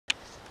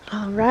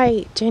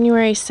Alright,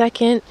 January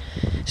 2nd.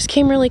 Just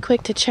came really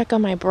quick to check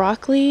on my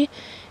broccoli,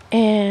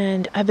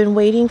 and I've been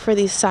waiting for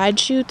these side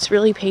shoots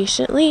really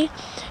patiently,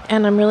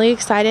 and I'm really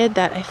excited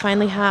that I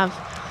finally have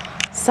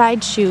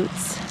side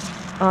shoots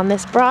on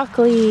this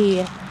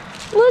broccoli.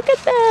 Look at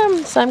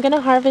them! So I'm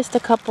gonna harvest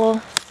a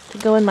couple to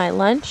go in my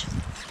lunch.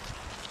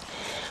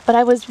 But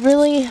I was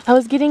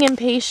getting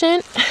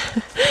impatient.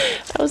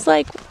 I was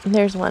like,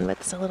 there's one,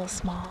 but it's a little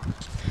small.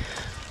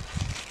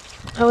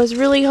 I was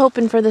really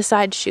hoping for the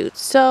side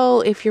shoots.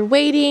 So if you're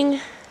waiting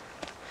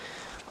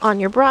on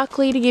your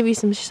broccoli to give you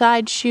some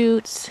side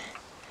shoots,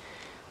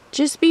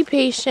 just be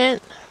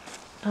patient.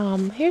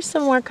 Here's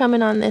some more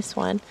coming on this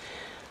one.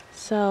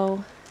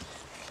 So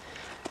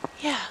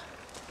yeah,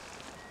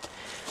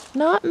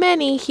 not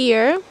many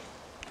here.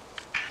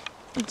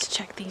 Let's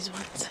check these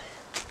ones.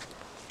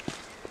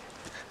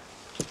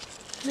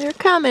 They're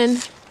coming.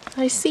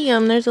 I see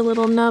them. There's a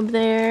little nub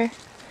there.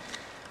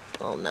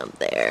 Little nub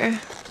there.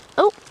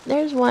 Oh,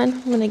 there's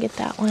one. I'm gonna get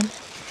that one.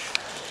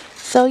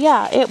 So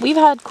yeah, we've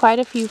had quite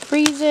a few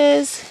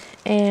freezes,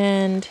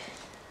 and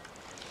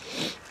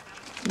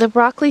the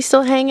broccoli's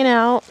still hanging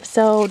out,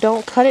 so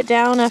don't cut it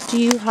down after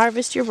you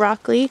harvest your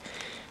broccoli.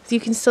 So you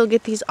can still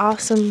get these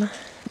awesome,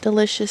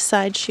 delicious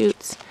side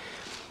shoots.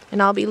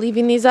 And I'll be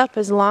leaving these up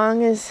as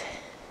long as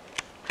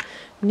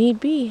need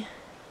be.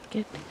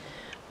 Get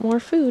more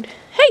food.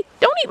 Hey,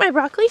 don't eat my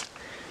broccoli!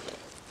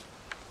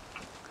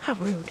 How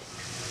rude.